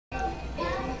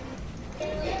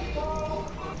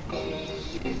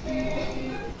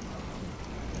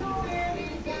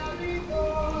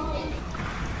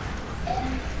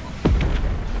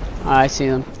I see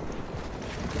them.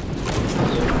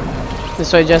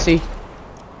 This way, Jesse.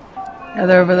 Yeah,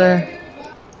 they're over there.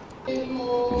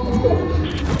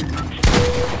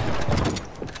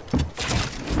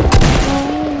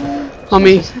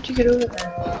 Homie. How'd you get over there?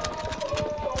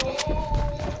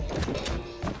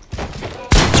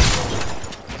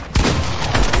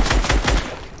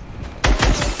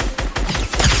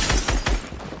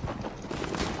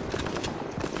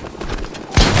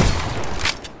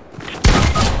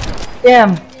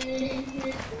 Damn.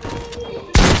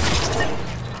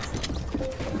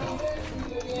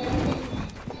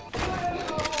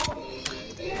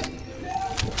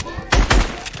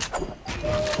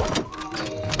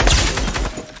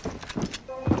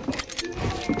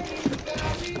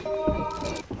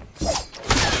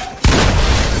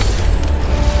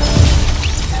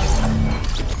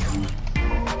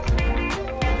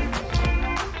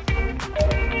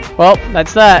 Well,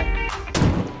 that's that.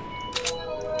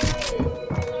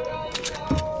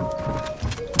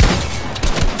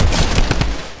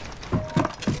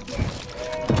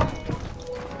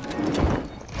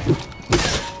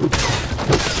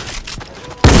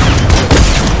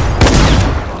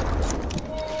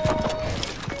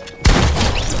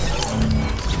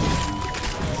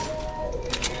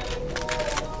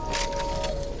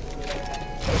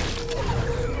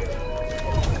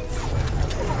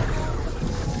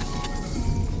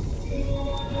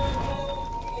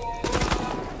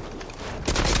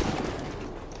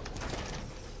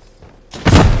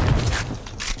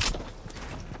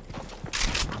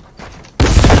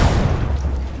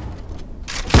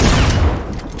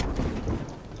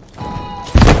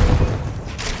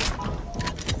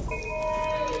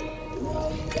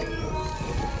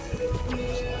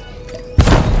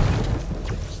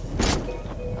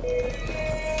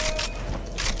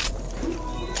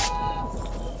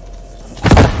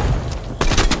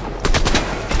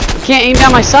 Can't aim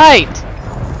down my sight.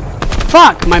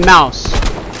 Fuck my mouse.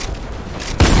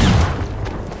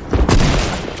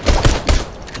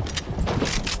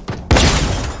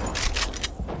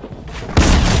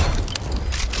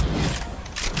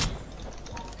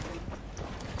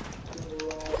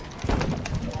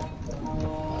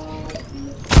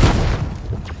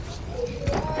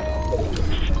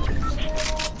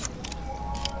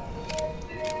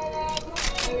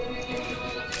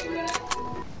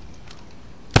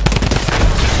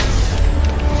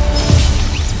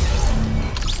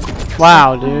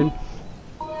 Wow, dude.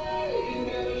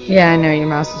 Yeah, I know your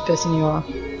mouse is pissing you off.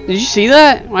 Did you see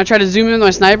that? When I tried to zoom in with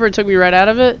my sniper, it took me right out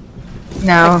of it.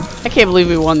 No. I can't believe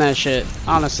we won that shit.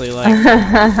 Honestly, like.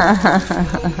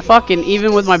 Fucking,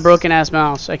 even with my broken ass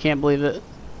mouse, I can't believe it.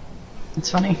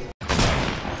 It's funny.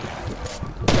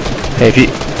 Hey,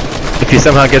 if you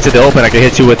somehow get to the open, I can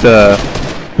hit you with the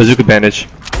bazooka bandage.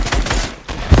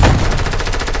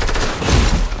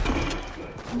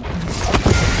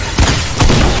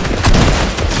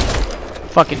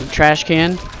 Fucking trash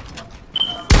can.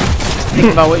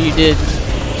 Think about what you did.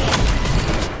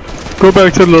 Go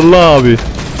back to the lobby.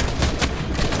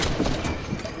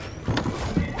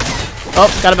 Oh,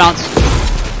 gotta bounce.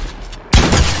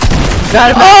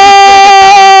 Got him.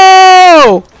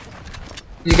 Oh!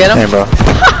 Did you get him? Hey, bro.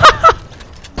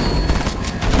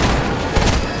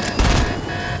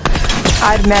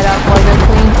 I'd met up while they're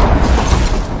clean.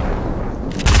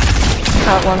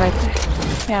 Got one right there.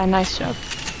 Yeah, nice job.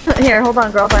 Here, hold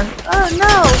on, girlfriend. Oh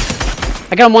no!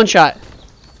 I got him one shot.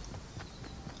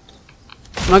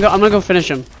 I'm gonna go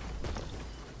finish him.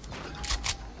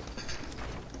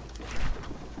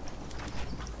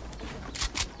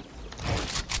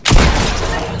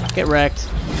 Get wrecked.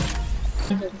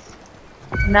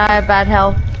 Now I have bad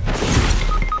health.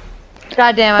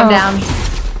 God damn, I'm down.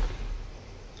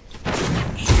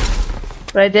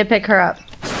 But I did pick her up.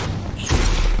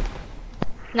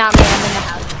 Not me, I'm in the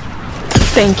house.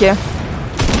 Thank you.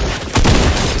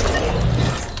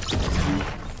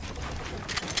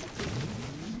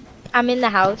 I'm in the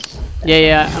house.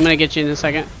 Yeah, I'm gonna get you in a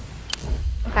second.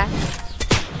 Okay.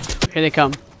 Here they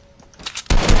come.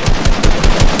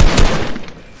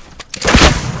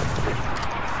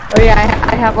 Oh yeah,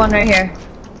 I have one right here.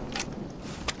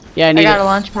 Yeah, I need got it. a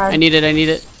launch pad. I need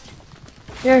it.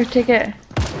 Here, take it.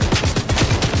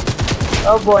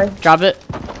 Oh boy. Drop it.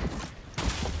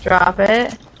 Drop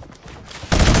it.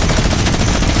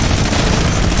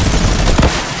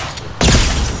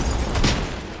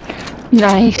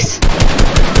 Nice.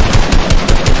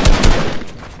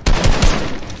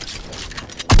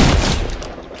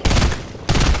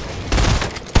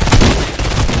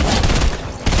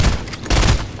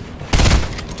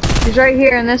 He's right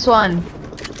here in this one.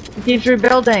 He keeps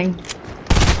rebuilding.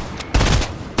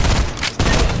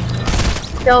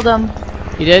 Killed him.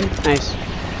 You did? Nice.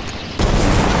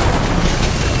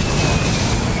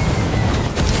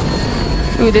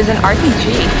 Ooh, there's an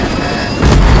RPG.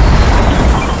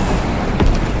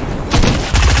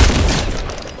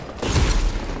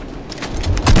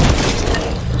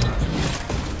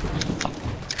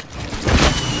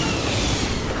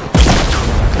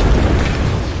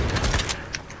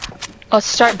 Let's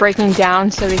start breaking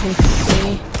down so we can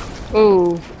see.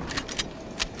 Ooh.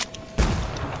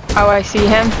 Oh, I see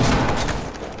him.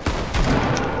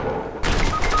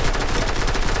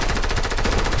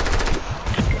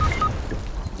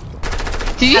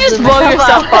 Did you just blow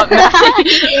yourself up, man?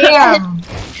 Damn.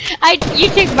 You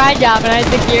took my job and I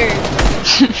took yours.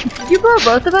 Did you blow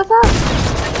both of us up?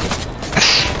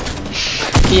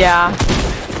 Yeah.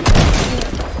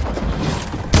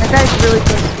 That guy's really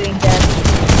close to being dead.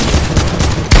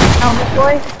 Helmet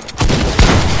boy.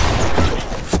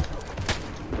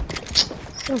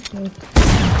 So cute.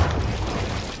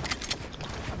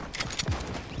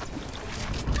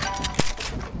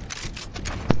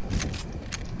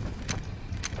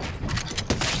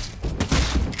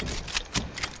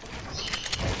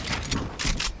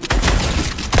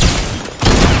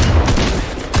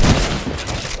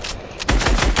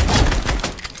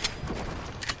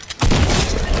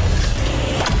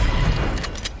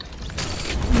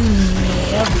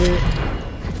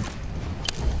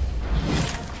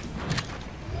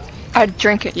 I'd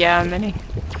drink it, yeah, mini.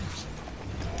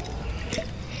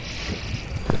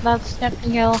 That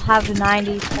Stomping will have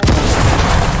 90.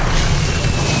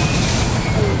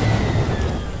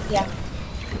 Yeah.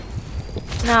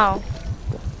 No.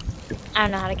 I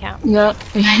don't know how to count. Yep.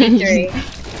 93.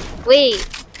 Wait.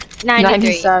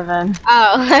 93. 97.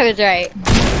 Oh, I was right.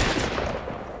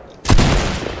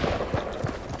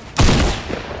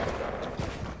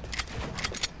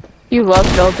 You love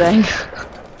building.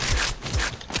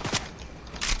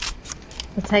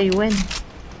 That's how you win.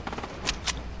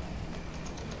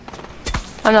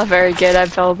 I'm not very good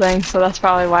at building, so that's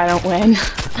probably why I don't win.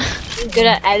 I'm good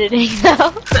at editing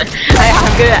though.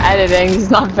 I'm good at editing,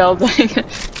 just not building.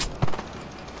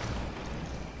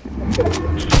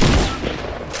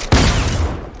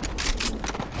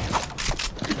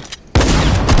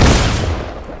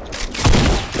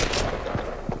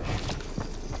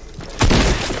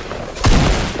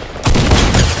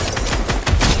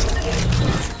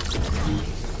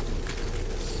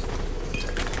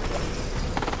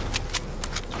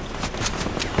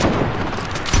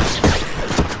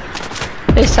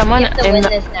 There's someone We have to in win the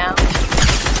this now.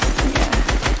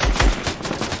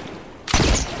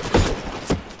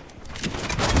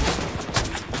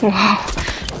 Wow.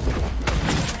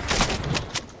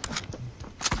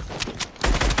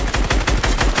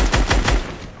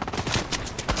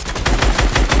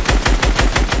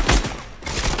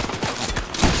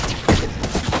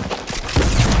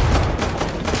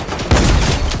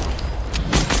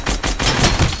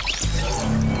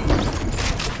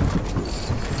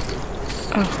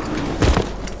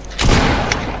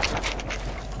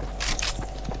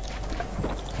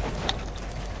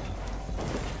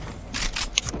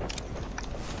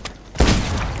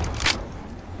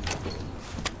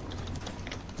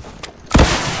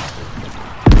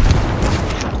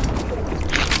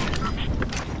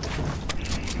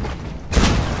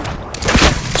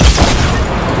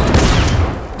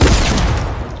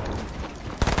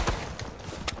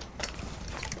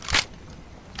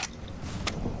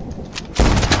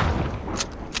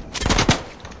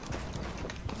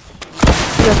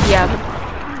 Yeah.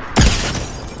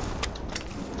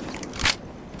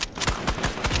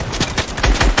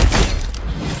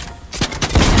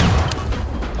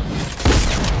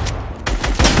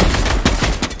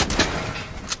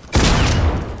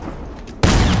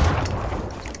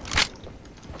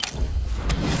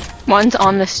 One's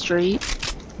on the street.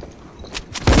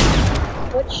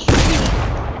 Which street?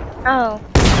 Oh.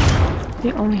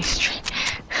 The only street.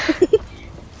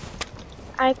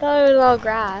 I thought it was all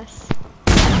grass.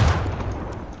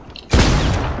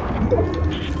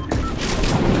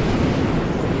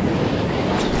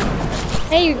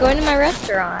 Hey, you're going to my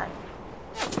restaurant.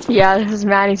 Yeah, this is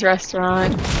Maddie's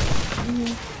restaurant.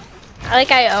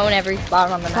 I own every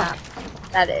spot on the map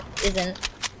that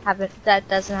that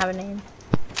doesn't have a name.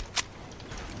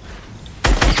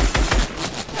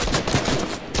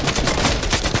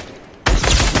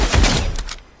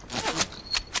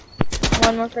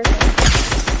 One more person.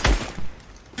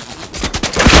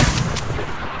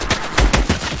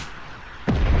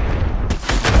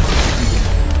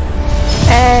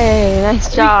 Hey,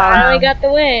 nice job. Finally got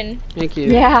the win. Thank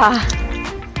you. Yeah.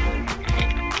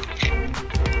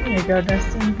 There you go,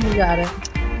 Dustin. You got it.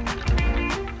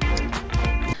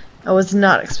 I was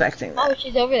not expecting Oh, that.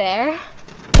 she's over there.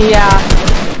 Yeah.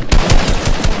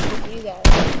 You guys.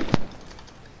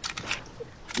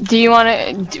 Do you want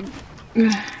to?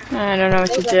 I don't know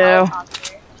what to There's a do.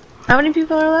 helicopter. How many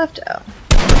people are left? Oh.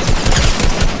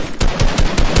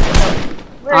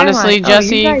 Where Honestly, am I?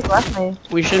 Jesse, Oh, you guys left me.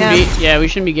 we shouldn't be. Yeah, we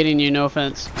shouldn't be getting you. No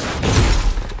offense.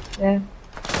 Yeah.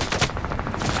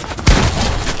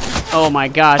 Oh my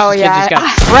gosh, Oh, this yeah, kid just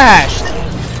got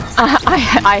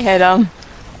trashed. I hit him.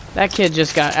 That kid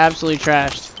just got absolutely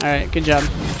trashed. All right, good job.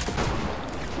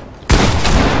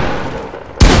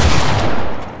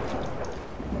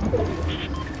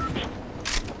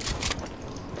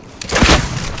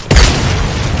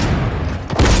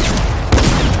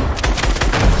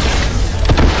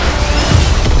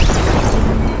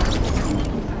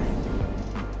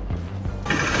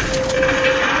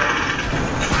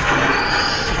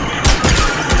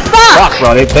 Fuck,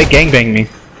 bro, they gangbanged me.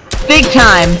 Big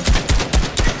time.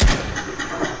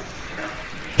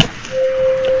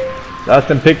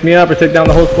 Dustin, pick me up or take down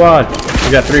the whole squad.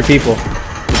 We got 3 people.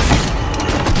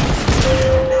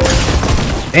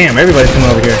 Damn, everybody's coming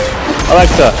over here.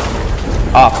 Alexa,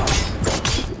 off.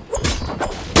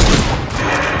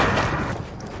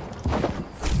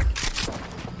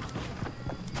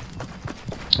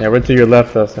 Yeah, we're to your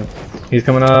left, Dustin. He's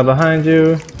coming up behind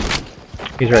you.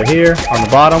 He's right here, on the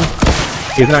bottom.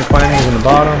 He's not climbing, he's in the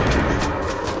bottom.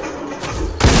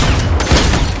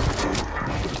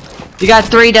 You got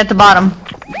 3 at the bottom.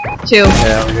 2.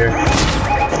 Yeah, over here.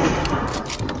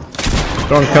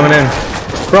 Storm's coming in.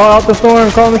 Crawl out the storm,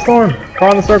 crawl in the storm.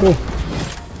 Crawl in the circle.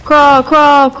 Crawl,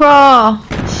 crawl, crawl.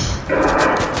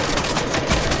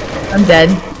 I'm dead.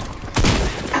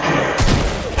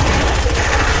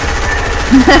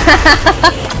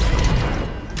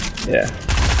 Yeah.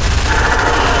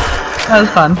 That was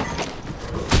fun.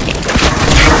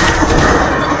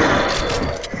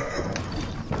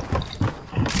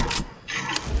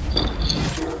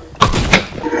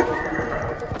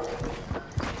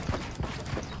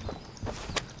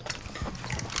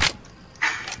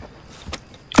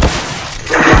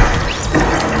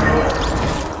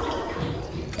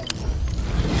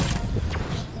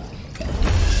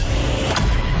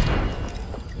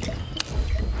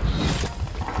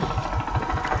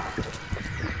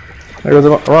 There goes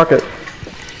a rocket.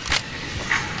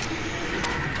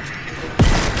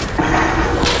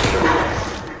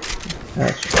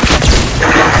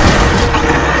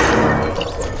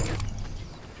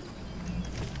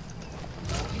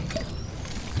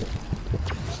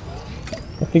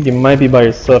 I think you might be by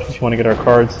yourself if you want to get our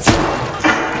cards.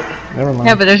 Never mind.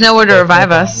 Yeah, but there's nowhere to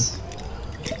revive us.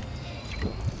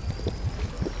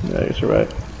 Yeah, I guess you're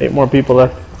right. 8 more people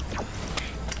left.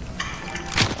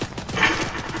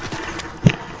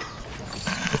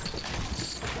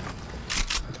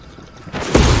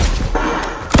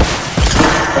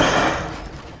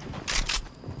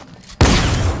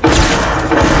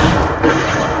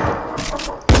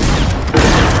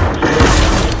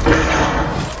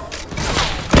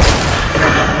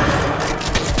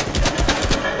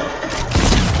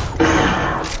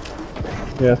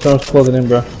 Yeah, storm's closing in,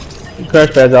 bro.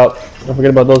 Crash pads out. Don't forget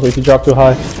about those if you drop too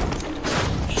high.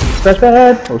 Crash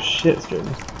pad! Oh shit, scared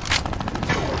me.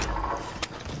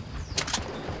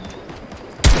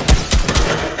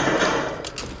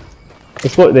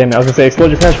 Explode, damn it, I was gonna say explode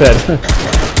your crash pad.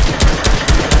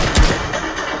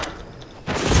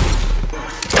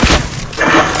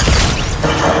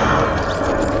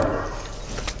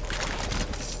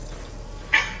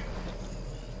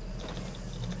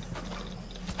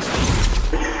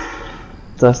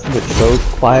 Dustin gets so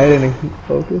quiet and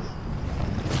focused.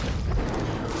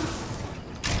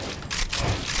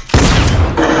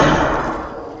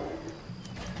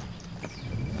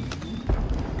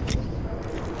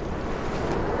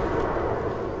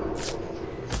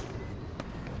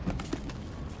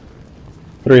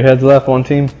 Three heads left, 1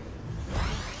 team.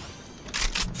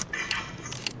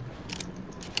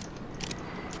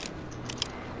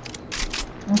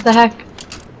 What the heck?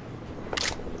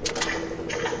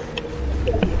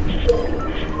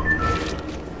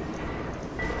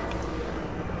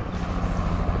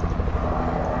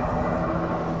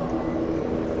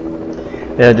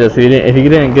 Yeah, just if you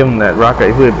didn't give him that rocket,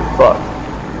 he would have been fucked.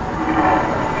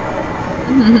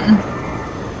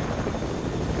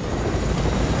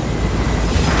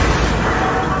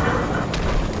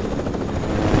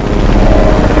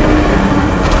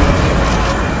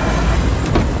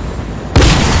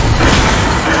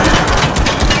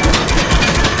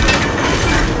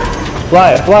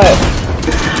 Fly it, fly it.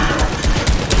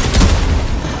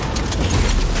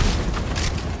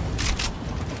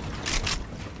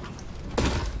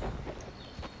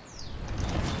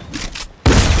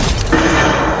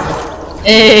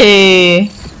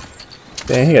 Hey.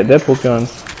 Dang, he got Deadpool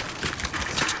guns.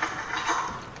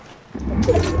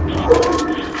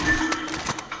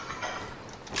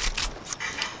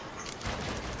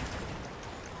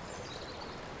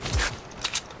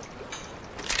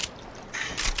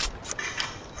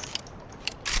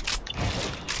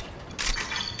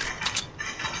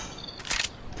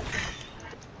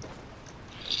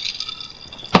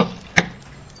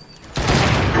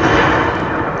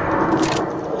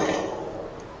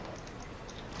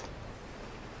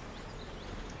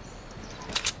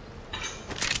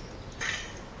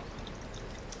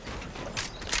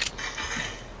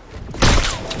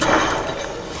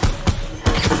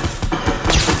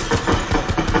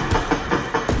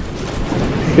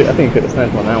 I think he could have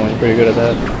sniped on that one. He's pretty good at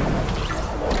that.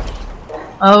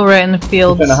 Oh, right in the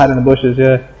fields. He's trying to hide in the bushes,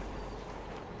 yeah.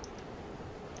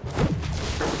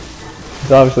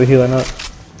 He's obviously healing up.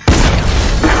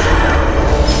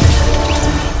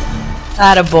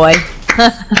 Attaboy.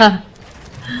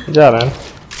 Good job, man.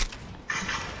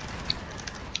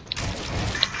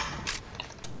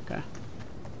 Okay.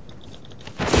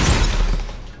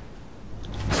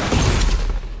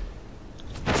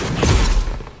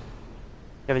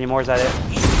 You have any more? Is that it?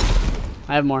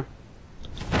 I have more.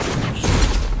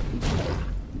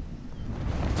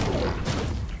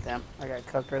 Damn, I got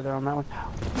cooked right there on that one.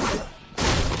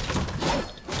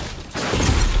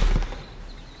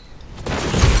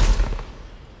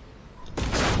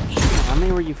 How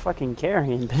many were you fucking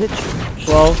carrying, bitch?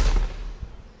 12.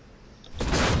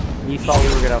 You thought we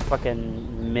were gonna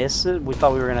fucking miss it? We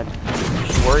thought we were gonna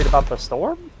be worried about the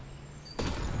storm?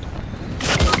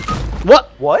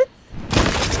 What? What?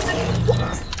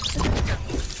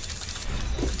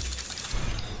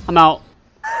 I'm out.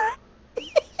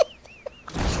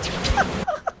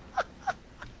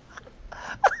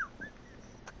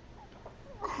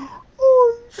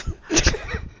 You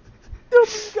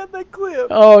got that clip.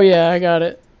 Oh yeah, I got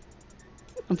it.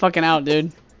 I'm fucking out,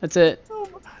 dude. That's it.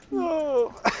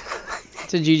 Oh.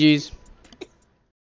 It's a GG's.